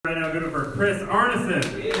now give it for Chris Arneson.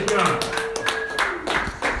 Good job.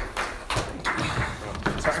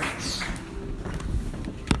 Sorry.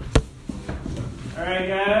 All right,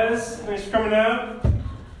 guys. Thanks for coming out.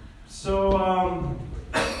 So,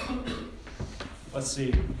 let's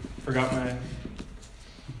see. Forgot my...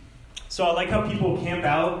 So I like how people camp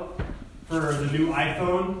out for the new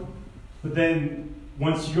iPhone, but then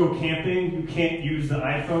once you go camping, you can't use the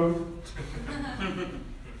iPhone.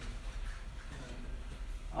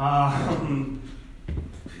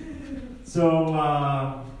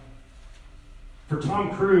 For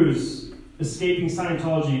Tom Cruise, escaping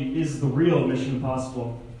Scientology is the real Mission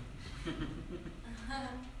Impossible.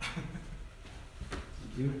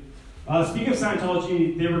 Speaking of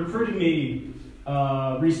Scientology, they recruited me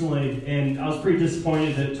recently, and I was pretty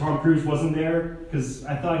disappointed that Tom Cruise wasn't there, because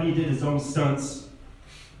I thought he did his own stunts.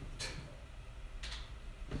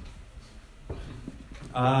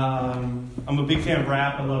 I'm a big fan of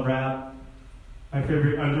rap. I love rap. My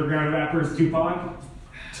favorite underground rapper is Tupac.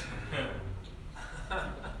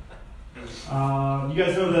 You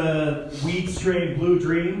guys know the weed strain Blue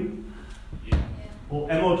Dream? Yeah. Well,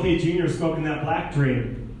 MLK Jr. is smoking that Black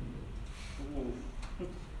Dream.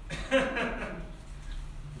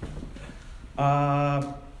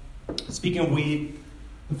 Speaking of weed,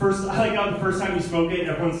 I like how the first time you smoke it,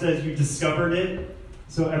 everyone says you discovered it.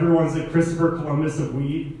 So everyone's the Christopher Columbus of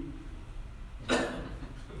weed.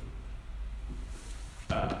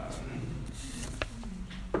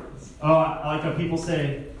 I like how people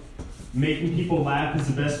say making people laugh is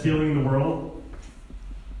the best feeling in the world.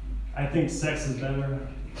 I think sex is better.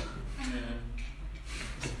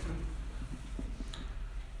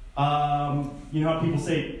 You know how people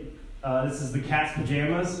say this is the cat's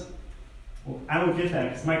pajamas? Well, I don't get that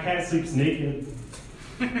because my cat sleeps naked.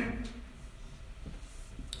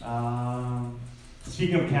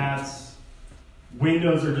 Speaking of cats,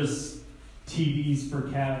 windows are just TVs for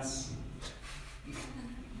cats.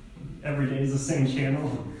 Every day is the same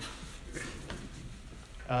channel.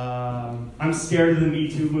 I'm scared of the Me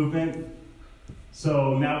Too movement.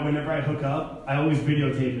 So now whenever I hook up, I always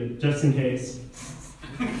videotape it, just in case.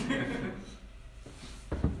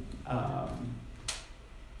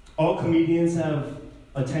 All comedians have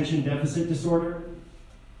attention deficit disorder.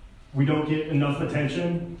 We don't get enough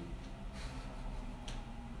attention.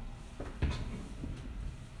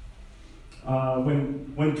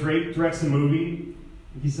 When Drake directs a movie,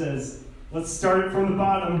 he says, "Let's start it from the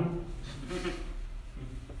bottom."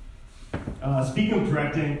 Speaking of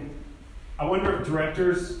directing, I wonder if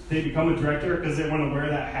directors, they become a director because they want to wear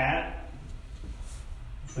that hat.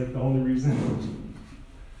 It's like the only reason.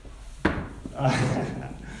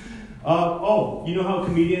 You know how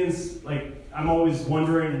comedians, like, I'm always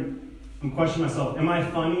wondering, I'm questioning myself, am I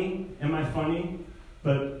funny? Am I funny?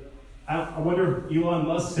 But I wonder if Elon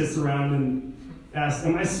Musk sits around and asks,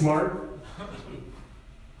 am I smart?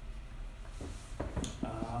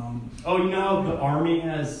 You know how the army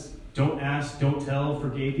has don't ask, don't tell for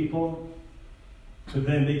gay people? But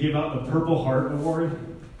then they give out the Purple Heart Award.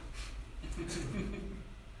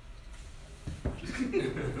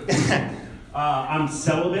 I'm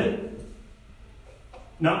celibate,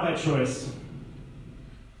 not by choice.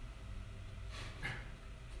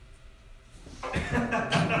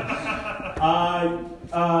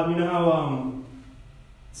 You know how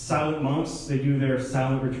silent monks, they do their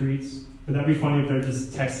silent retreats? Would that be funny if they're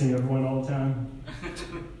just texting everyone all the time?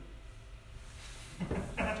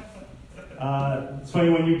 It's funny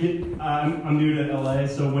when you get, I'm new to LA,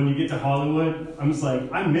 so when you get to Hollywood, I'm just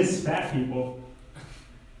like, I miss fat people.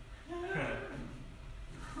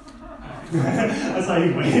 That's how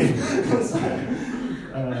you wave.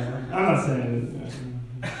 I'm not saying it.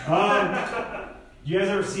 Do you guys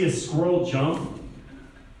ever see a squirrel jump?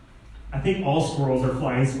 I think all squirrels are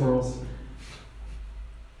flying squirrels.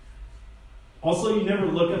 Also, you never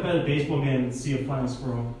look up at a baseball game and see a flying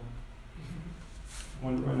squirrel. I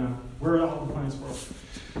wonder right now, where are all the flying squirrels?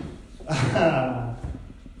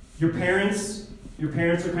 Your parents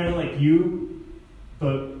are kind of like you,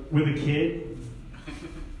 but with a kid.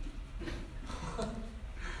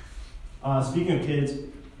 Speaking of kids,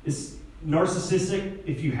 it's narcissistic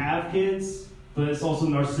if you have kids, but it's also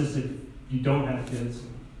narcissistic if you don't have kids.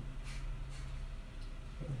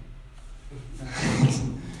 Let's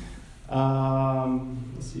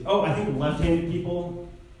see. I think left-handed people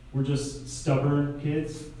were just stubborn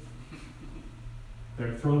kids.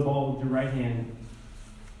 They throw the ball with your right hand.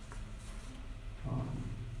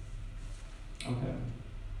 Okay.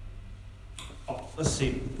 Let's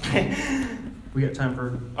see. We got time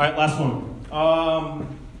for... All right, last one.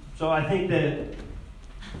 So I think that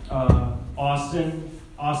Austin,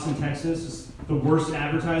 Texas, is the worst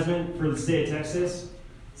advertisement for the state of Texas.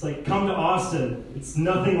 It's like, come to Austin. It's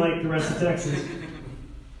nothing like the rest of Texas.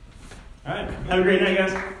 All right, have a great night,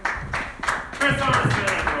 guys. Chris Arneson,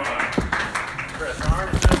 everyone. Chris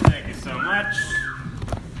Arneson, thank you so much.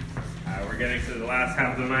 We're getting to the last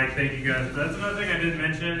half of the night. Thank you guys. That's another thing I didn't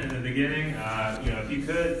mention in the beginning. If you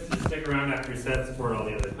could just stick around after your set, support all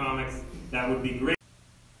the other comics. That would be great.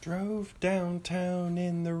 Drove downtown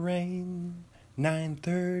in the rain,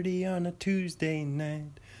 9:30 on a Tuesday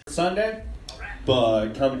night. Sunday,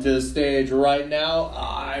 but coming to the stage right now,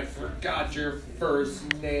 I forgot your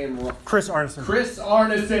first name. Chris Arneson. Chris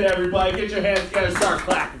Arneson, everybody, get your hands together, start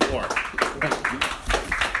clapping for him.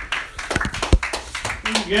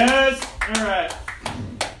 Thank you guys. All right.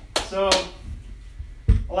 So,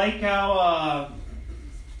 I like how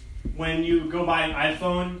when you go buy an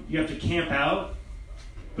iPhone, you have to camp out.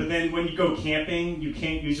 But then when you go camping, you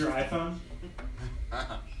can't use your iPhone.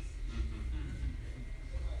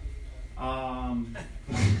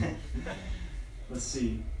 Let's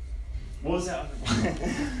see. What was that?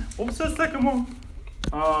 What was that second one?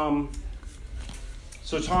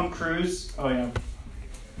 So Tom Cruise. Oh yeah.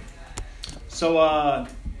 So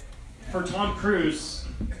for Tom Cruise,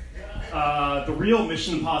 the real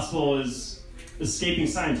Mission Impossible is escaping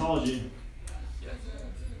Scientology.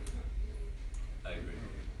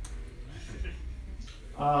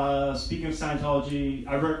 Speaking of Scientology,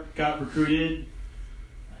 I got recruited,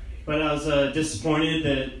 but I was disappointed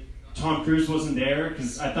that Tom Cruise wasn't there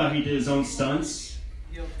because I thought he did his own stunts.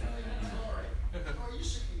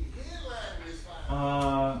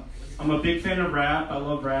 I'm a big fan of rap. I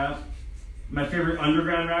love rap. My favorite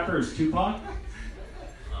underground rapper is Tupac.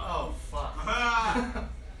 Oh, fuck.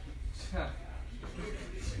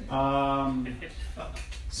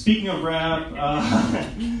 Speaking of rap,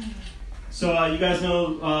 so you guys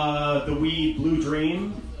know the weed Blue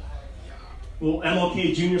Dream? Well,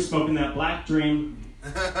 MLK Jr. smoking that Black Dream.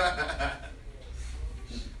 Let's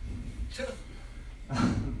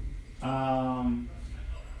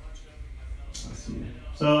see.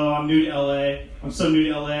 So I'm new to LA. I'm so new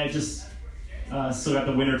to LA, I just still got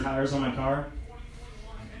the winter tires on my car.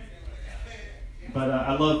 But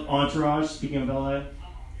I love Entourage, speaking of LA.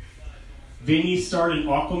 Vinny starred in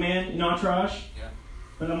Aquaman in Entourage. Yeah.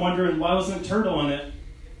 But I'm wondering, why wasn't Turtle in it?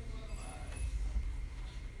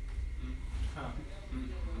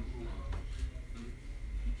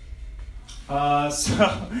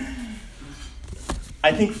 So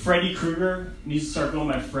I think Freddy Krueger needs to start going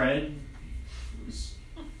by Fred.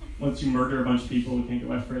 Once you murder a bunch of people, you can't go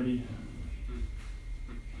by Freddy.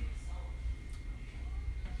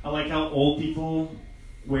 I like how old people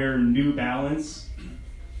wear New Balance,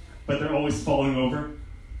 but they're always falling over.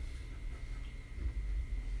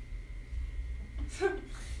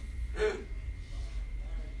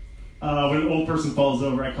 When an old person falls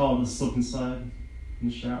over, I call it a slip and slide in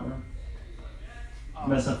the shower.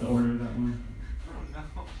 Mess up the order of that one.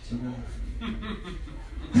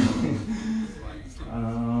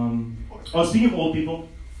 Speaking of old people,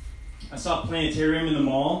 I saw a planetarium in the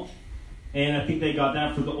mall, and I think they got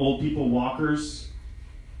that for the old people walkers,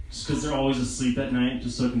 just because they're always asleep at night,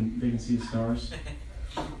 just so they can see the stars.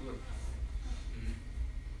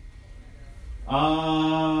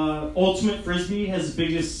 Ultimate Frisbee has the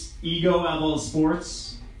biggest ego out of all the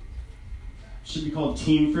sports. Should be called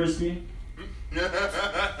Team Frisbee.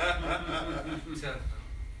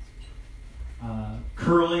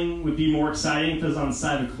 Curling would be more exciting if it was on the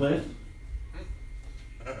side of a cliff.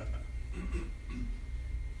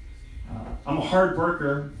 I'm a hard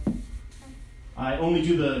worker. I only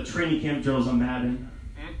do the training camp drills on Madden.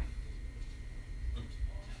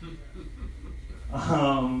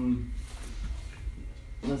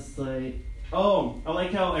 Let's like, I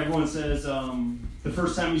like how everyone says the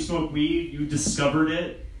first time you smoke weed, you discovered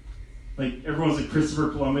it. Like everyone's like Christopher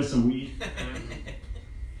Columbus of weed.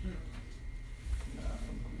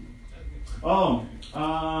 You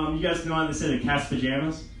guys know how they say the cat's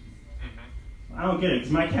pajamas? I don't get it,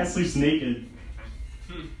 because my cat sleeps naked.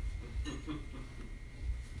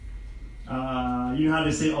 You know how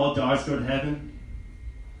they say all dogs go to heaven?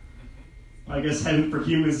 I guess heaven for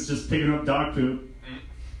humans is just picking up dog poop.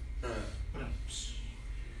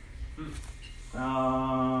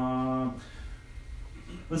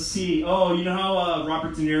 Let's see. You know how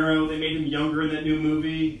Robert De Niro, they made him younger in that new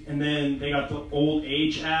movie, and then they got the old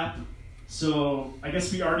age app? So I guess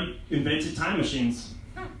we already invented time machines.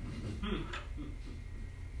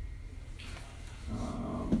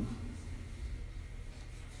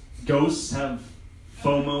 Ghosts have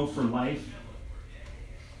FOMO for life.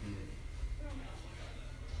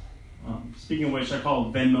 Speaking of which, I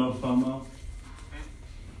call Venmo FOMO.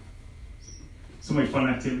 so many fun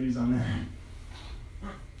activities on there.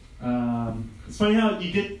 It's funny how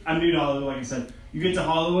I'm new to Hollywood, like I said. You get to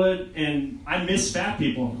Hollywood, and I miss fat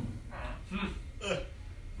people.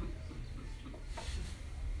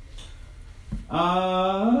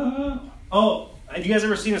 Have you guys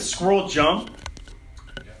ever seen a squirrel jump?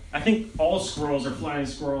 I think all squirrels are flying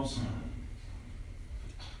squirrels.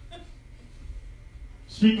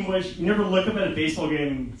 Speaking of which, you never look up at a baseball game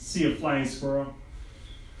and see a flying squirrel.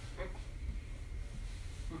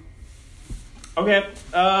 Okay,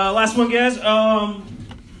 last one, guys.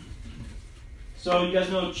 So you guys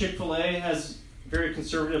know Chick-fil-A has very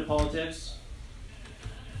conservative politics.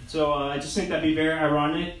 So I just think that'd be very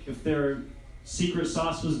ironic if their secret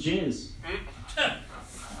sauce was jizz.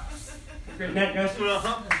 Great night, guys.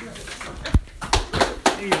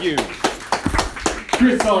 Thank you.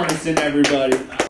 Chris Arneson, everybody.